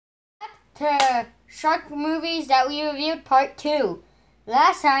to shark movies that we reviewed part 2.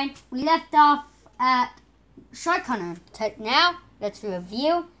 Last time we left off at Shark Hunter. Now let's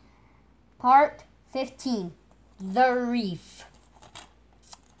review part 15, The Reef.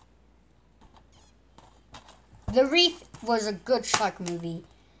 The Reef was a good shark movie.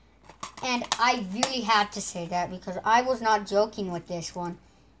 And I really had to say that because I was not joking with this one.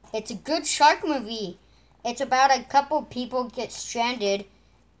 It's a good shark movie. It's about a couple people get stranded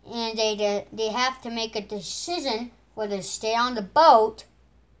and they have to make a decision whether to stay on the boat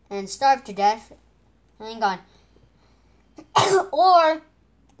and starve to death. Hang on. Or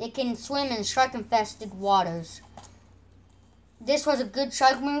they can swim in shark-infested waters. This was a good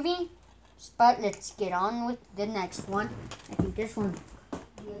shark movie, but let's get on with the next one. I think this one will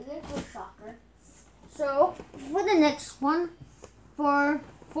be a little shocker. So, for the next one, for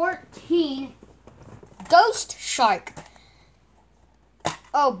 14, Ghost Shark.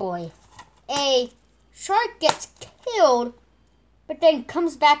 Oh boy. A shark gets killed, but then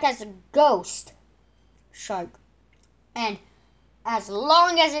comes back as a ghost shark. And as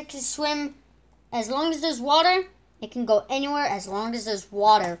long as it can swim, as long as there's water, it can go anywhere as long as there's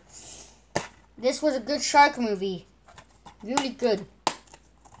water. This was a good shark movie. Really good.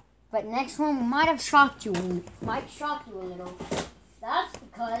 But next one might have shocked you. Might shock you a little. That's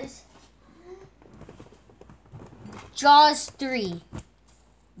because Jaws 3.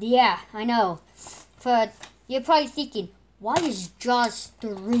 Yeah, I know. But you're probably thinking, why is Jaws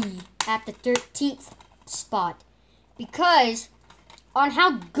 3 at the 13th spot? Because on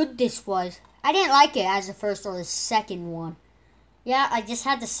how good this was, I didn't like it as the first or the second one. Yeah, I just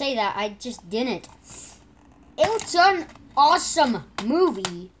had to say that. I just didn't. It was an awesome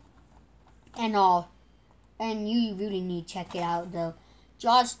movie and all. And you really need to check it out, though.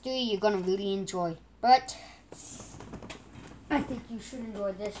 Jaws 3, you're going to really enjoy. But I think you should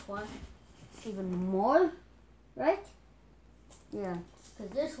enjoy this one even more, right? Yeah,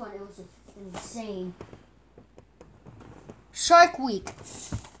 because this one, it was insane. Shark Week.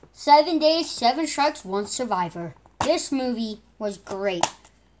 7 days, 7 sharks, 1 survivor. This movie was great.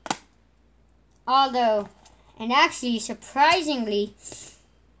 Although, and actually, surprisingly,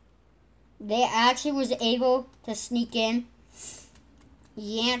 they actually was able to sneak in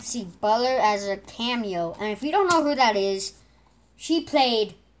Yancy Butler as a cameo. And if you don't know who that is, she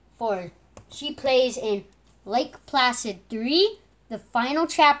plays in Lake Placid 3, the final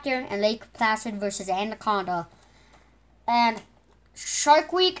chapter, and Lake Placid versus Anaconda. And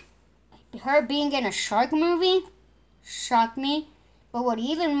Shark Week, her being in a shark movie shocked me. But what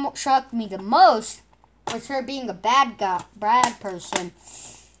even shocked me the most was her being a bad person.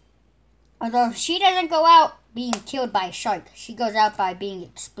 Although she doesn't go out being killed by a shark. She goes out by being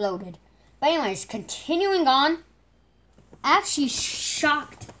exploded. But anyways, continuing on. Actually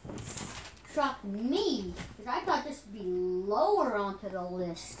shocked me. Because I thought this would be lower onto the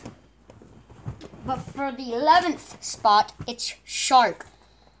list. But for the 11th spot, it's Shark.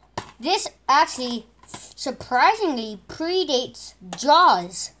 This actually surprisingly predates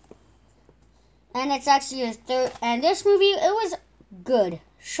Jaws. And it's actually a third. And this movie, it was good.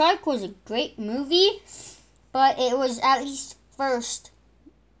 Shark was a great movie, but it was at least first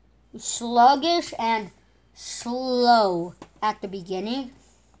sluggish and slow at the beginning.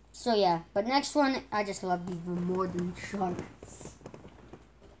 So yeah, but next one I just love even more than Shark.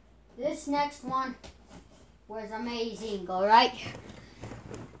 This next one was amazing, alright?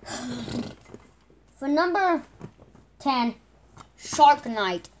 For number 10, Shark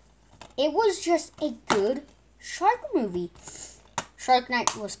Night. It was just a good shark movie. Shark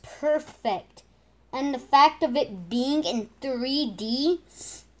Night was perfect. And the fact of it being in 3D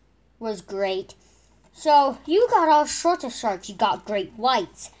was great. So, you got all sorts of sharks. You got great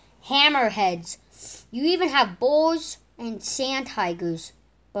whites, hammerheads. You even have bulls and sand tigers.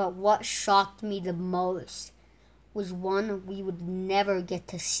 But what shocked me the most was one we would never get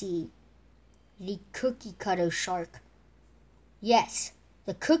to see. The cookie cutter shark. Yes,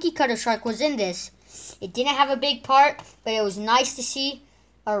 the cookie cutter shark was in this. It didn't have a big part, but it was nice to see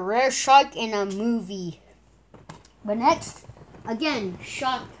a rare shark in a movie. But next, again,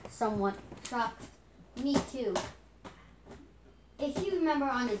 shocked me too. If you remember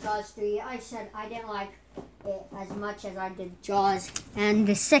on the Jaws 3, I said I didn't like it as much as I did Jaws and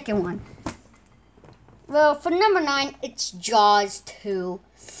the second one. Well, for number 9, it's Jaws 2.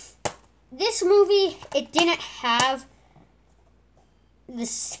 This movie, it didn't have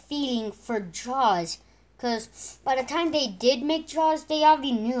this feeling for Jaws, because by the time they did make Jaws, they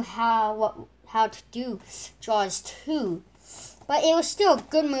already knew how to do Jaws 2. But it was still a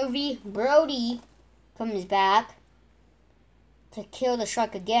good movie. Brody comes back. to kill the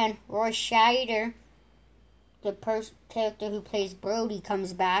shark again. Roy Scheider, the character who plays Brody,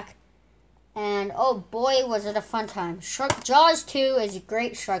 comes back. And oh boy, was it a fun time. Jaws 2 is a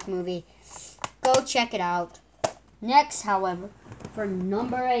great shark movie. Go check it out. Next, however, for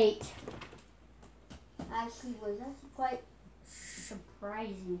number 8. Actually, was that quite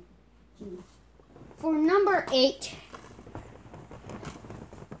surprising. For number 8,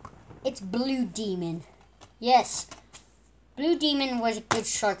 it's Blue Demon. Yes, Blue Demon was a good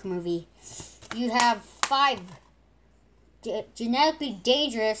shark movie. You have 5 genetically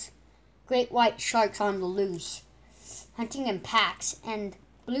dangerous great white sharks on the loose, hunting in packs, and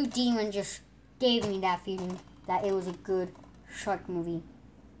Blue Demon just gave me that feeling that it was a good shark movie.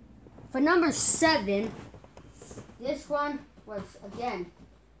 For number 7, this one was, again,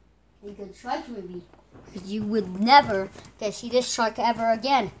 a good shark movie. You would never get to see this shark ever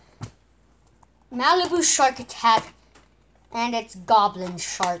again. Malibu Shark Attack and its goblin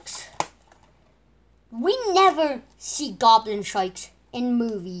sharks. We never see goblin sharks in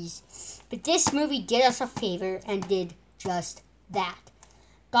movies, but this movie did us a favor and did just that.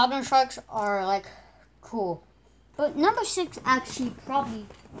 Goblin sharks are like cool. But number 6 actually probably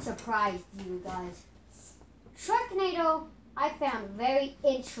surprised you guys. Sharknado I found very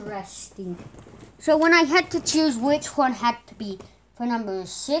interesting. So when I had to choose which one had to be for number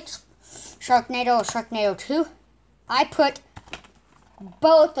 6, Sharknado or Sharknado 2, I put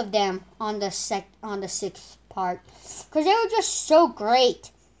both of them on the 6th part because they were just so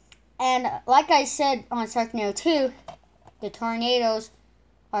great. And like I said on Sharknado 2, the tornadoes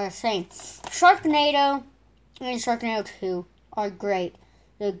are the same. Sharknado and Sharknado 2 are great.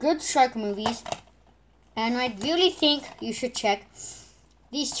 They're good shark movies, and I really think you should check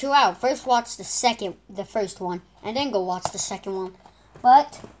these 2 out. First watch the first one, and then go watch the second one.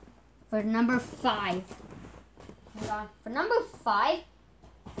 But for number 5, for number 5,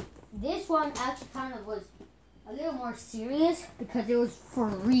 this one actually kind of was a little more serious because it was for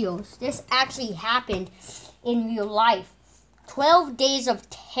reals. This actually happened in real life. 12 Days of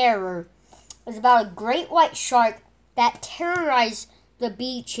Terror is about a great white shark that terrorized the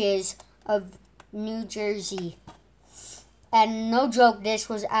beaches of New Jersey. And no joke, this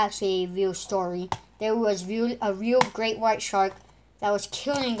was actually a real story. There was a real great white shark that was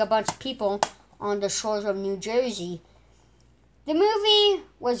killing a bunch of people on the shores of New Jersey. The movie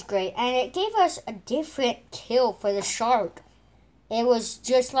was great, and it gave us a different kill for the shark. It was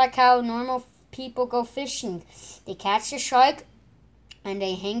just like how normal people go fishing. They catch the shark, and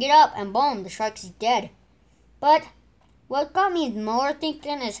they hang it up, and boom, the shark's dead. But what got me more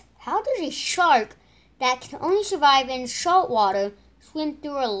thinking is, how does a shark that can only survive in salt water swim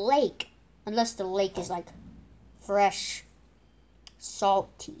through a lake? Unless the lake is like fresh,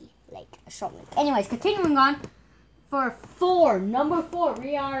 salty lake, a salt lake. Anyways, continuing on. For number 4,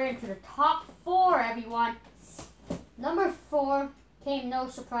 we are into the top 4, everyone. Number 4 came no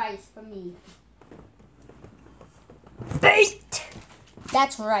surprise for me. Bait!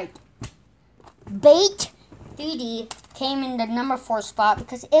 That's right. Bait 3D came in the number 4 spot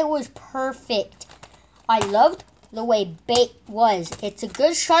because it was perfect. I loved the way Bait was. It's a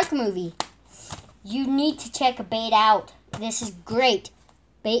good shark movie. You need to check Bait out. This is great.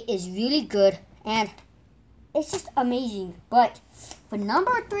 Bait is really good and it's just amazing. But for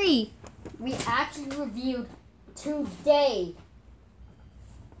number 3, we actually reviewed today.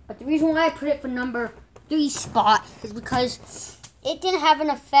 But the reason why I put it for number 3 spot is because it didn't have an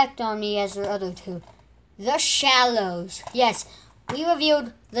effect on me as the other 2. The Shallows. Yes, we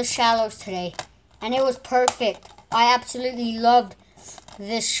reviewed The Shallows today, and it was perfect. I absolutely loved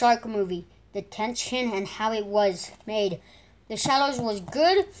this shark movie. The tension and how it was made. The Shallows was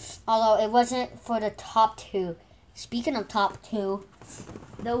good, although it wasn't for the top 2. Speaking of top 2,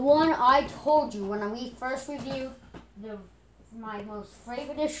 the one I told you when we first reviewed my most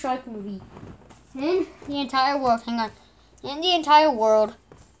favorite shark movie in the entire world. In the entire world.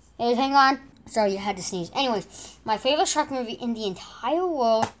 Hang on. Sorry, I had to sneeze. Anyways, my favorite shark movie in the entire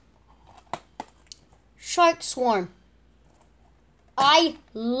world, Shark Swarm. I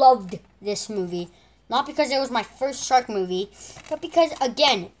loved this movie. Not because it was my first shark movie, but because,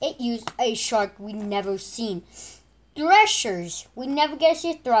 again, it used a shark we'd never seen. Threshers. We never get to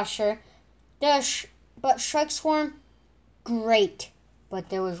see a thresher. But Shark Swarm, great. But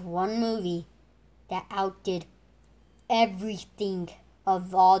there was one movie that outdid everything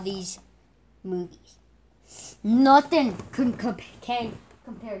of all these movies. Nothing can compare.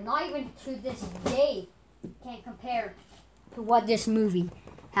 Not even to this day can compare to what this movie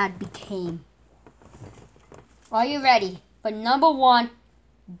had became. Are you ready for number 1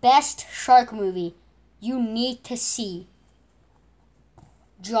 best shark movie you need to see?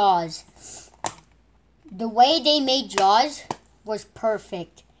 Jaws. The way they made Jaws was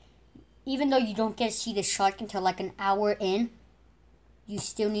perfect. Even though you don't get to see the shark until like an hour in, you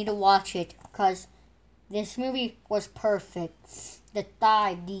still need to watch it because this movie was perfect. The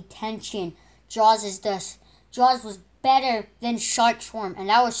dive, the tension. Jaws was better than Shark Swarm, and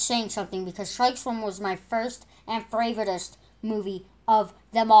that was saying something because Shark Swarm was my first and favoriteest movie of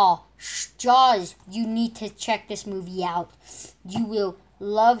them all. Jaws, you need to check this movie out. You will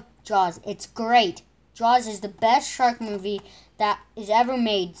love Jaws. It's great. Jaws is the best shark movie that is ever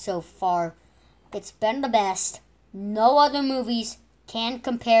made so far. It's been the best. No other movies can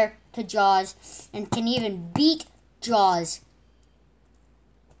compare to Jaws and can even beat Jaws.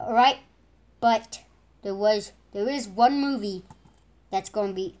 Alright? But there is one movie that's going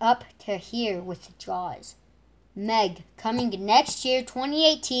to be up to here with Jaws. Meg, coming next year,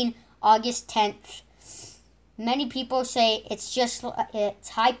 2018, August 10th. Many people say it's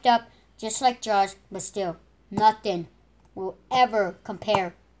hyped up just like Jaws, but still, nothing will ever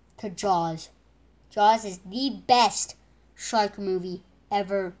compare to Jaws. Jaws is the best shark movie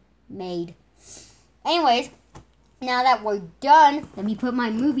ever made. Anyways, now that we're done, let me put my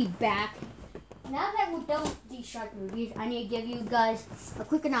movie back. Now that we're done with these shark movies, I need to give you guys a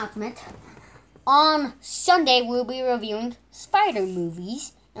quick announcement. On Sunday, we'll be reviewing spider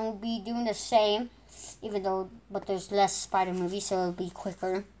movies, and we'll be doing the same, but there's less spider movies, so it'll be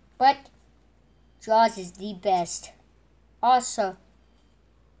quicker. But Jaws is the best. Also,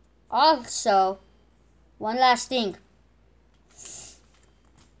 one last thing.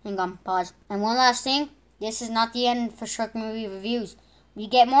 Hang on, pause. And one last thing. This is not the end for shark movie reviews. We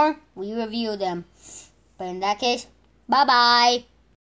get more, we review them. But in that case, bye-bye.